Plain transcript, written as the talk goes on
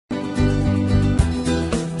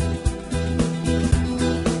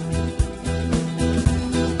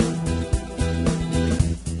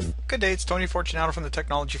day, it's Tony Fortunato from the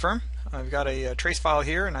technology firm. I've got a trace file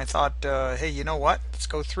here, and I thought, hey, you know what? Let's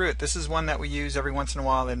go through it. This is one that we use every once in a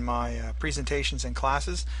while in my presentations and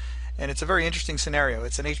classes, and it's a very interesting scenario.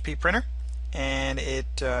 It's an HP printer, and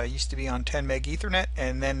it used to be on 10 meg Ethernet,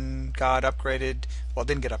 and then got upgraded. Well, it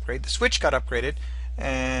didn't get upgraded. The switch got upgraded,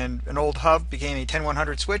 and an old hub became a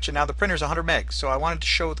 10100 switch, and now the printer's 100 meg. So I wanted to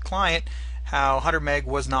show the client how 100 meg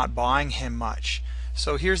was not buying him much.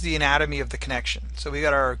 So here's the anatomy of the connection. So we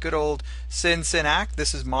got our good old SYN-ACK.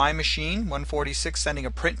 This is my machine, 146, sending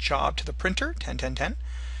a print job to the printer, 10-10-10.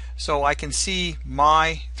 So I can see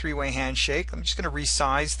my three-way handshake. I'm just going to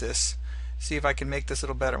resize this, see if I can make this a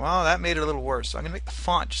little better. Well, that made it a little worse. So I'm going to make the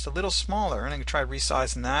font just a little smaller, and I'm going to try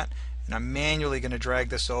resizing that, and I'm manually going to drag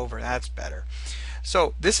this over. That's better.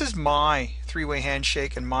 So this is my three-way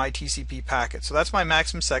handshake and my TCP packet. So that's my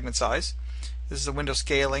maximum segment size. This is a window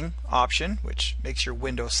scaling option, which makes your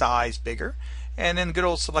window size bigger, and then good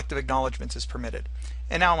old selective acknowledgments is permitted.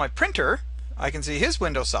 And now on my printer, I can see his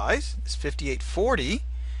window size is 5840,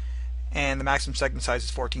 and the maximum segment size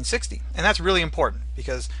is 1460. And that's really important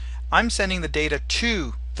because I'm sending the data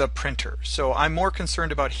to the printer, so I'm more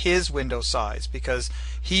concerned about his window size because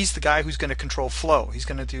he's the guy who's going to control flow. He's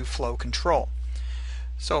going to do flow control.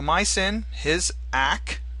 So my SYN, his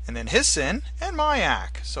ACK, and then his SYN and my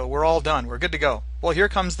ACK. So we're all done. We're good to go. Well, here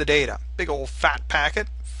comes the data. Big old fat packet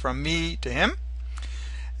from me to him.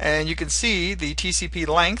 And you can see the TCP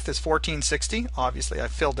length is 1460. Obviously I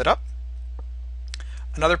filled it up.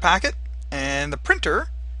 Another packet, and the printer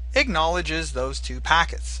acknowledges those two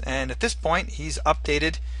packets. And at this point he's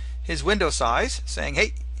updated his window size, saying,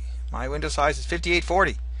 hey, my window size is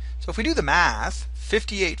 5840. So if we do the math,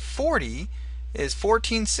 5840 is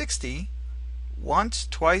 1460 once,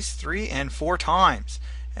 twice, 3, and 4 times.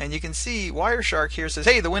 And you can see Wireshark here says,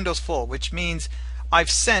 hey, the window's full, which means I've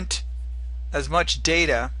sent as much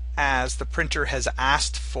data as the printer has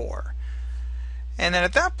asked for. And then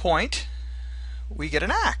at that point we get an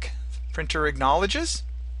ACK. The printer acknowledges,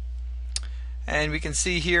 and we can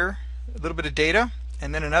see here a little bit of data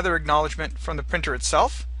and then another acknowledgement from the printer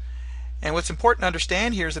itself. And what's important to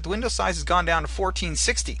understand here is that the window size has gone down to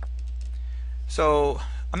 1460. So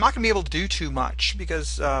I'm not going to be able to do too much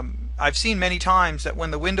because I've seen many times that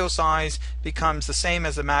when the window size becomes the same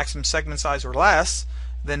as the maximum segment size or less,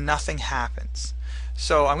 then nothing happens.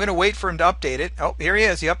 So I'm going to wait for him to update it. Oh, here he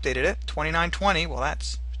is. He updated it. 2920. Well,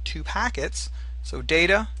 that's 2 packets. So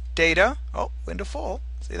data, data. Oh, window full.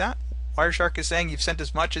 See that? Wireshark is saying you've sent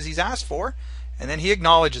as much as he's asked for, and then he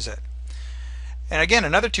acknowledges it. And again,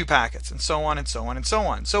 another 2 packets, and so on and so on and so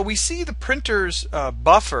on. So we see the printer's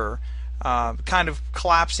buffer kind of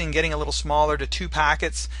collapsing, getting a little smaller to 2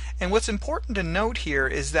 packets. And what's important to note here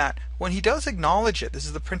is that when he does acknowledge it, this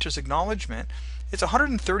is the printer's acknowledgement, it's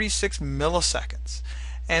 136 milliseconds.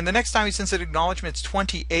 And the next time he sends an acknowledgement, it's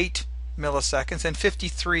 28 milliseconds and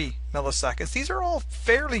 53 milliseconds. These are all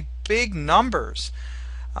fairly big numbers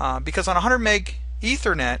because on 100 meg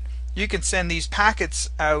Ethernet, you can send these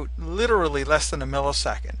packets out literally less than a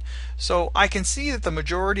millisecond. So I can see that the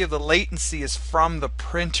majority of the latency is from the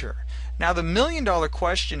printer. Now the million-dollar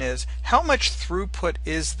question is, how much throughput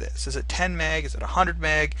is this? Is it 10 meg? Is it 100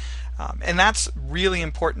 meg? And that's really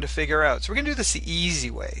important to figure out. So we're going to do this the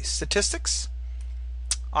easy way. Statistics,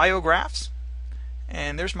 IO graphs,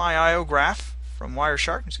 and there's my IO graph from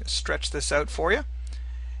Wireshark. I'm just going to stretch this out for you.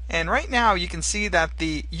 And right now you can see that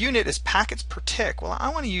the unit is packets per tick. Well, I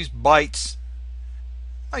want to use bytes.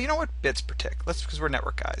 Oh, you know what? Bits per tick. Let's, because we're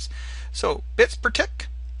network guys. So bits per tick.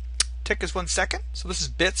 Tick is 1 second, so this is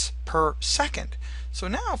bits per second. So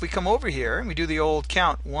now if we come over here and we do the old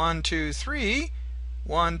count, 1, 2, 3,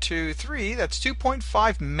 1, 2, 3, that's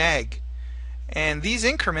 2.5 meg. And these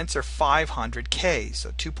increments are 500K. So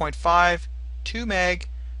 2.5, 2 meg,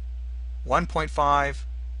 1.5,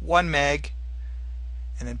 1 meg,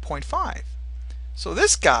 and then 0.5. So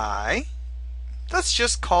this guy, let's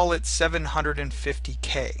just call it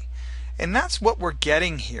 750K. And that's what we're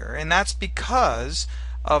getting here. And that's because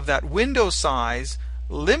of that window size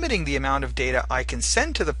limiting the amount of data I can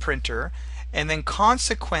send to the printer, and then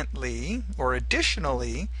consequently or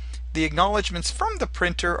additionally the acknowledgments from the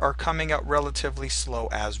printer are coming out relatively slow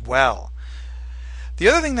as well. The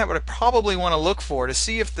other thing that I probably want to look for to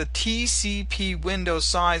see if the TCP window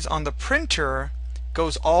size on the printer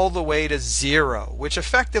goes all the way to 0, which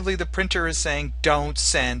effectively the printer is saying don't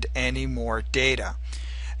send any more data.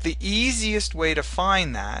 The easiest way to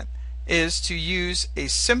find that is to use a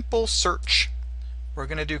simple search. We're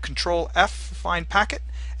going to do Control F for find packet,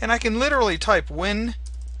 and I can literally type win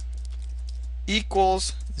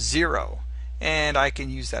equals 0, and I can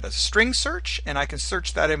use that as a string search, and I can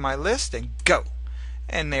search that in my list and go.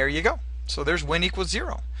 and there you go. So there's win equals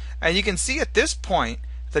 0. And you can see at this point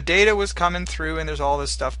the data was coming through and there's all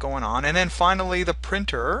this stuff going on, and then finally the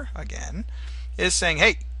printer again is saying,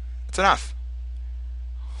 hey, it's enough.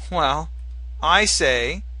 Well, I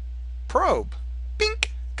say probe,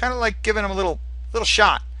 bink, kind of like giving him a little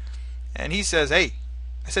shot, and he says, hey,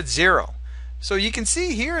 I said 0. So you can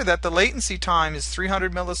see here that the latency time is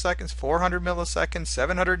 300 milliseconds, 400 milliseconds,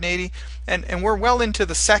 780, and we're well into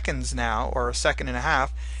the seconds now, or a second and a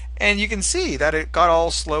half, and you can see that it got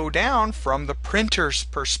all slowed down from the printer's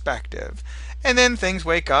perspective. And then things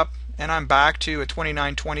wake up, and I'm back to a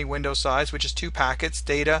 2920 window size, which is 2 packets,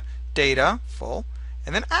 data, data, full,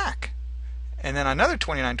 and then ACK. And then another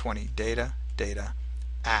 2920, data, data,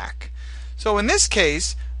 ACK. So in this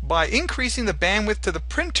case, by increasing the bandwidth to the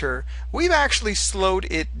printer, we've actually slowed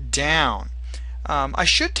it down. I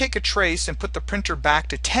should take a trace and put the printer back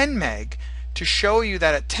to 10 meg to show you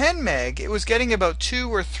that at 10 meg it was getting about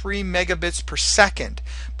 2 or 3 megabits per second.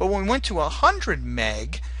 But when we went to 100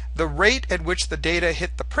 meg, the rate at which the data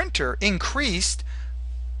hit the printer increased,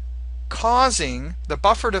 causing the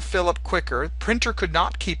buffer to fill up quicker. Printer could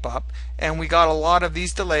not keep up, and we got a lot of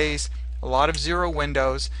these delays, a lot of 0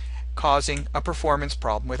 windows, causing a performance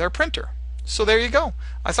problem with our printer. So there you go.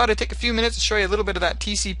 I thought I'd take a few minutes to show you a little bit of that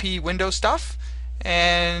TCP window stuff,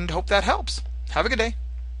 and hope that helps. Have a good day.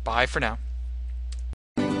 Bye for now.